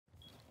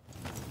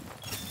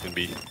In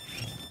B.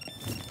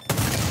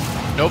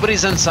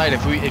 Nobody's in sight.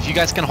 If you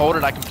guys can hold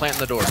it, I can plant in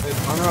the door. Hey,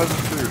 Sunrise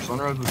is clear.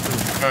 Sunrise is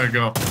clear. Alright,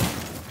 go.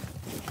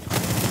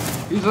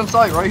 He's in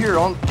sight right here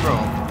on bro.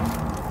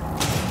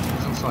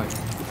 He's in sight.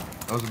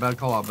 That was a bad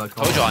call out. Bad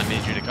call. Told you I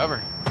need you to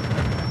cover.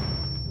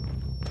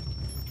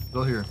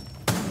 Still here.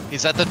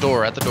 He's at the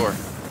door. At the door.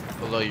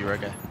 Below you, right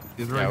guy.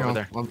 He's right Yeah, here over on,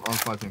 there. on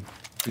 5 team.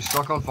 He's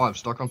stuck on 5.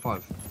 Stuck on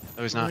 5.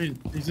 No, he's not.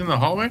 He's in the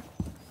hallway?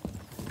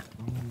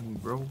 Ooh,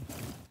 bro.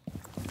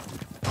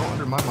 Don't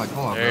undermine my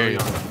call out. There you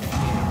go.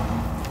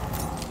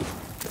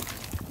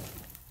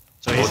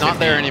 So he's not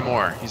there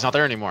anymore. He's not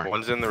there anymore.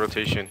 One's in the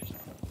rotation.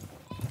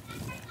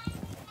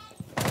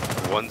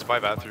 One's by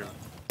bathroom.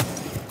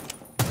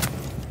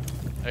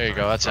 There you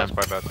go. That's him.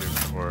 One's by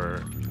bathroom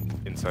or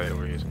inside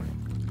over here somewhere.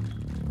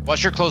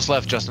 Watch your close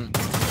left, Justin.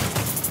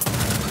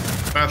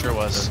 Sure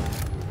was.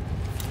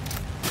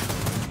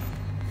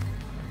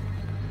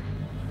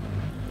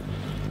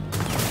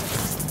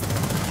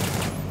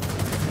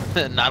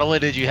 Not only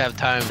did you have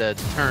time to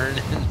turn,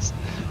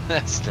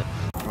 that's the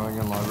Going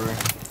in library.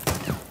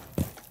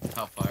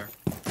 top fire.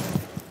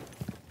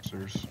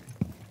 Stairs.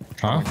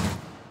 Huh?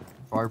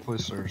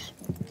 Fireplace stairs.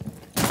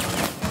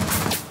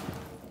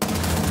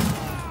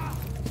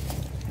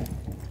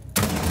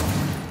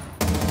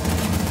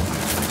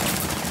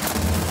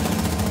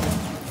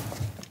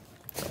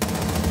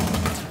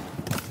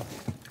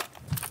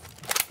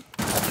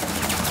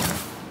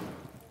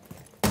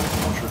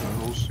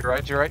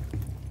 You're right.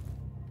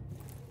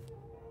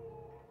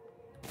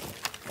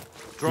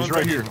 He's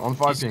right here on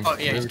 5 team. Oh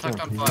yeah, he's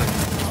tucked on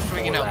 5.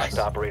 Swinging out Last nice.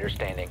 operator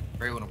standing.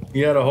 Very winnable.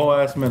 He had a whole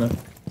ass minute.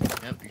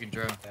 Yep, you can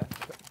drone.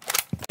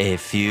 A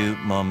few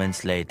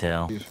moments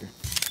later.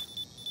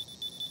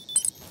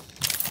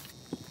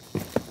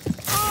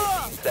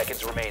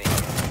 Seconds remaining.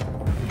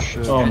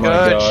 Shit. Oh my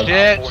Good god.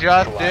 shit,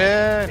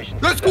 Justin.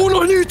 Let's go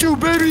on YouTube,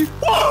 baby!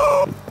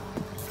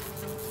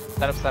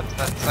 Set up.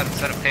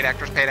 Paid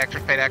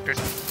actors.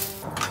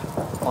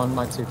 On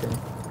my 2 pin.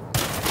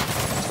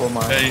 For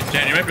my. Hey,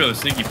 Jen, you might be able to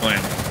sneaky plan.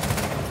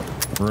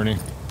 Rooney.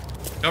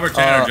 Cover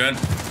Tanner, Jen.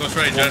 Go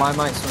straight, Jen. Well, mine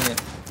might swing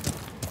it.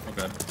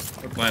 Okay.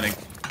 We're planning.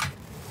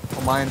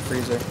 Well, mine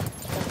freezer.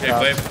 Hey, Yeah.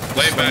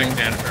 play back,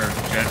 Tanner, or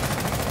Jen.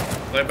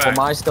 Play back. Well,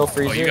 mine still Oh,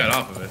 freezer. you got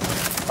off of it.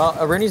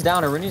 Arini's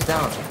down. down.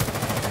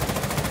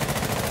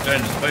 Jen,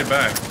 just play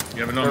back.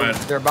 You have a nomad.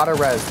 They're about to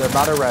res.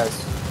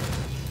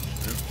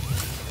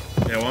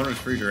 Yeah, one was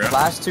freezer out.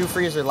 Last two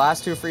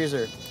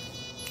freezer.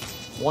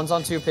 One's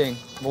on 2 ping.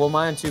 Well,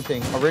 mine on 2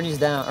 ping. Arini's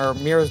down, or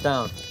Miro's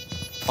down.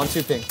 On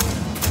 2 ping.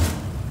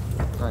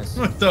 Nice.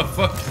 What the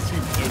fuck did you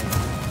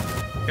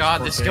do?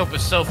 God, this scope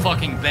is so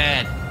fucking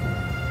bad.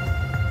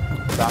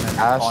 Down in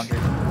Ash.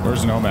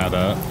 Where's Nomad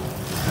at?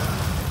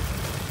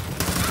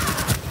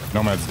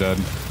 Nomad's dead.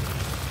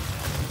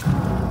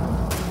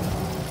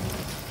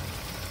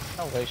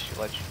 No way she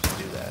let you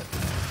do that.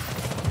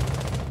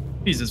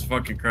 Jesus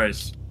fucking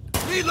Christ.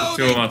 There's 2 of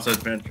them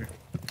outside pantry.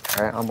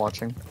 Alright, I'm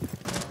watching.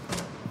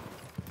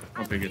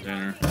 I'll pick it,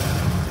 Tanner.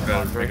 You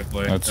gotta make a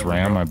play. That's There we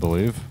Ram, go. I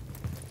believe.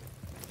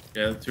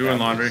 Yeah, 2 in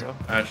laundry.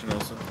 Ash and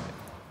Elsa.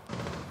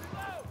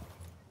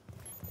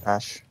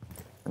 Ash.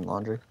 And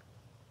laundry.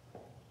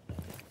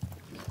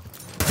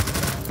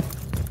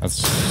 That's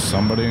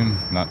somebody,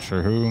 not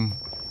sure who.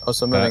 Oh,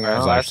 so moving That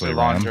was out. actually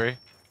Ram.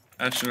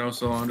 Ash and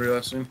Elsa laundry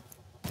last scene.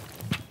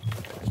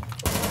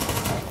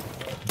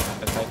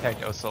 I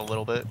attacked Osa a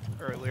little bit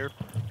earlier.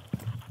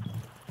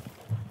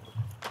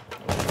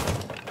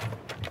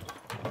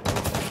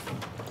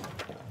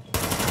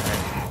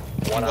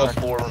 One on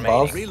 4 remaining.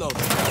 Above. Down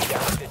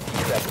to 15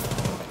 seconds.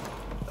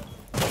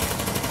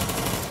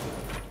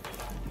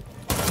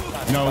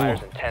 No,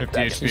 Fires in 10 50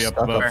 seconds. HP She's up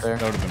stuck above. up there.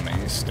 That would have been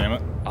nice, damn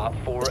it. Op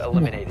 4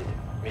 eliminated.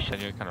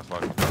 Mission. You're kind of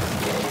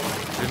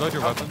fucked. Reload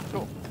your weapon.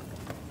 Cool.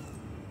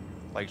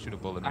 Like shoot a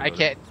bullet. I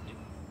can't.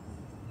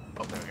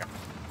 Oh, there we go.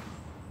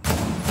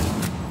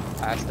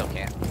 I still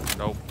can't.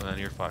 Nope, and then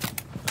you're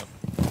fucked.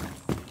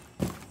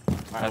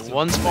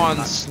 One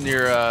spawns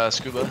near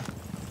Scuba.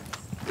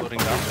 Floating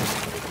down.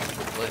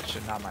 Glitch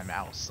and not my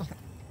mouse.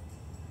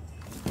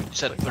 You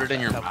said put it in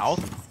your mouth?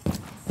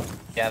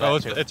 Yeah, No,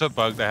 that's it's a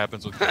bug that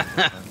happens with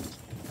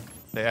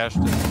they ashed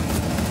it.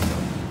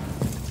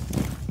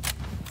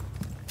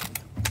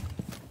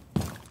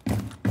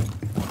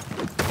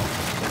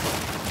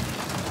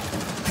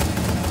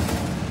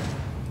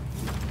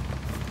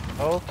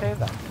 Okay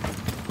then.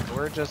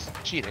 We're just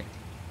cheating.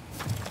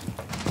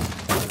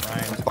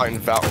 Ryan's fighting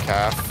Valk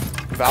calf.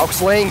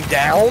 Valk's laying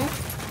down?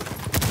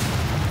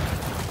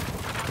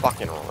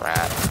 Fucking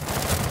rat.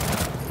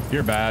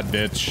 You're bad,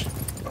 bitch.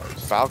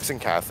 Valk's in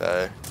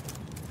cafe.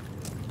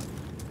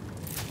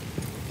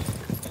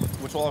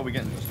 Which wall are we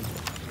getting?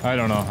 I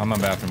don't know. I'm on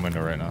bathroom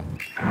window right now.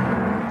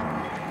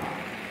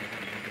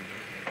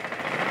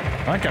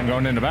 I think I'm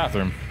going into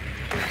bathroom.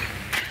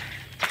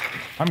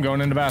 I'm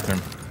going into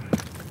bathroom.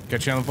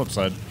 Catch you on the flip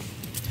side.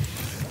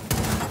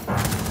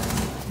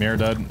 Mirror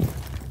dead.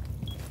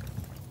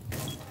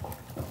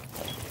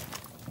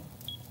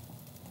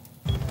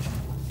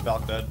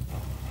 Valk dead.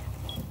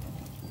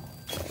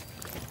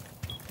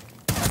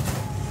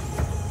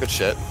 Good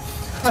shit.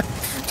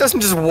 Justin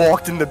just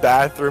walked in the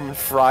bathroom and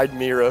fried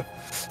Mira.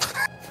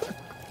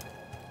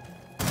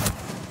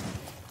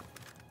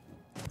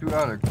 Two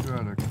attic.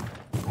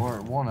 Or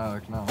one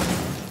attic now.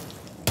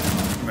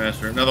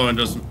 Master. Another one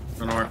just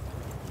an R.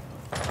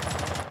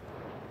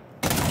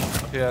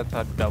 Yeah, that's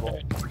a double.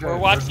 Okay, We're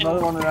watching.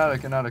 There's another one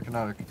in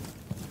attic.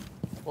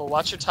 Well,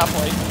 watch your top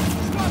light.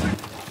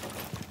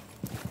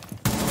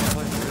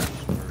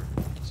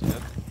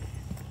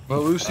 But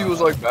Lucy was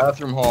like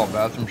bathroom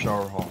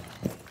shower hall.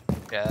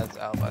 Yeah, that's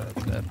Alpha,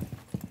 that's dead.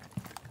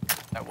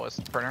 That was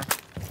the printer.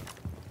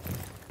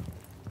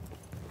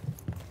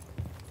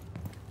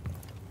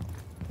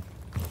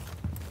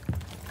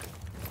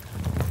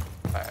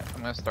 Alright,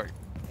 I'm gonna start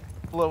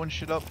blowing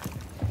shit up.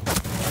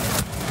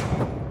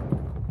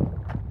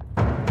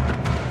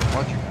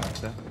 Watch you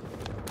guys, that.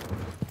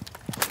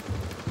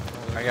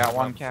 I got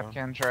one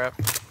Kapkan trap.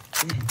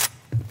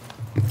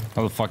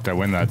 How the fuck did I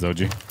win that,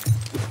 Zoji?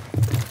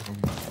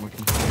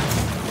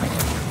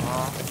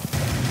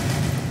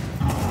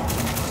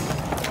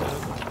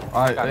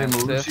 Alright, Got hey, an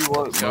assist.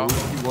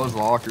 Malusi was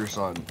locker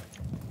side.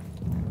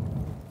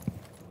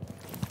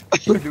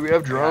 Do we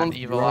have drones?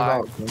 Evil Drone Eye.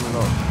 out, drone it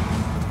out.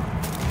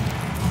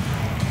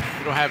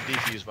 We don't have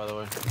defuse, by the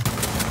way.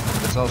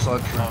 It's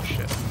outside Oh trench.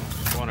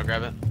 shit. You wanna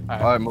grab it?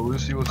 Alright,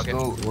 Malusi was Okay.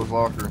 was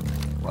locker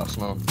last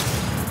night.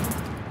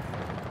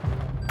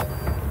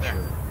 There.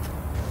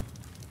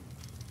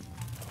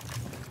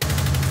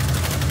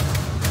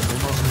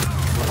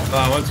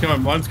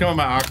 One's coming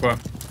my aqua.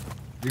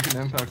 You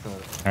can impact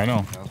that. I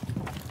know.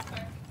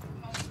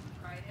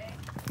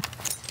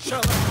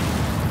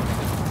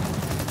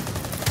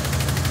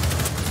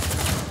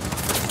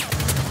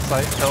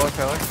 Sight,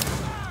 pillar.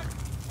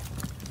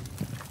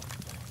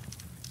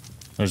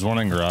 There's one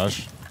in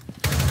garage.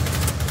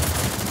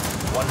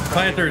 One friendly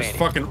Planter's remaining.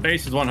 fucking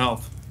base is 1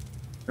 health.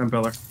 And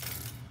pillar.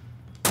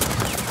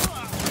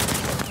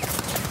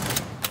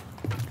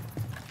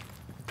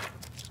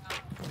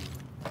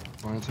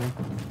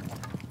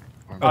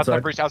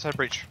 Outside breach.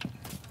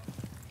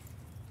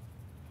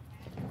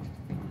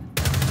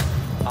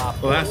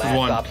 Op Well, that's last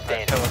one. stop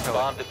standing. Pillar.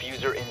 Bomb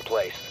diffuser in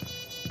place.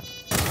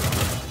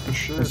 Good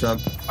shit. Good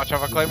job. Watch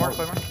out for Claymore.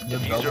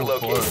 Diffuser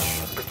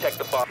located. Protect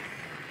the bomb.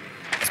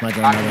 It's my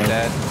I'm gun.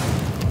 dead.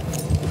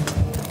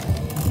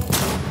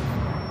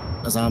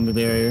 A zombie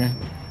barrier.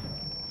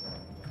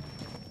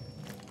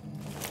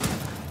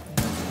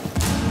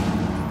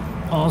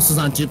 Also, is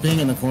on 2 ping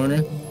in the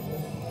corner.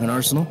 An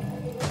Arsenal.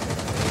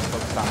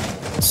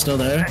 Still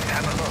there.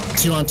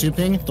 2 on 2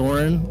 ping.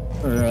 Thorin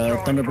or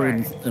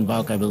Thunderbird and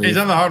Valk, I believe. He's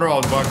on the hard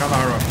roll, Buck. On the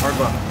hard roll. Hard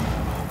roll.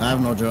 I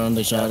have no drone.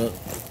 They shot it.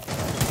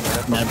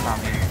 Mad.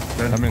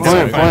 I'm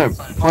inside.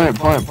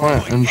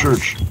 Plant in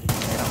church.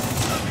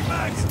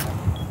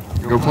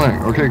 Go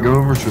plant. Okay, go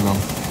over to them.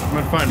 I'm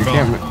gonna find You Buck.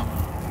 can't.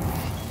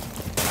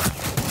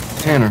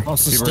 Tanner.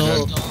 Also, Keep her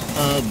still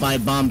dead. by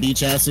Bomb B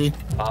chassis.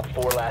 Op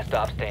 4 last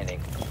stop standing.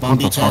 Bomb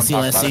B chassis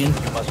last seen.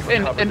 You must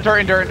recover In the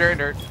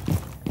dirt.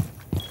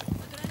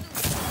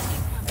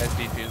 As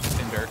defused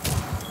in dirt.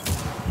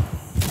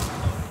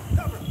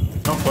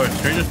 Don't push.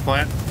 Can you just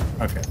plant?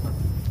 Okay.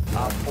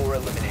 Op 4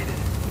 eliminated.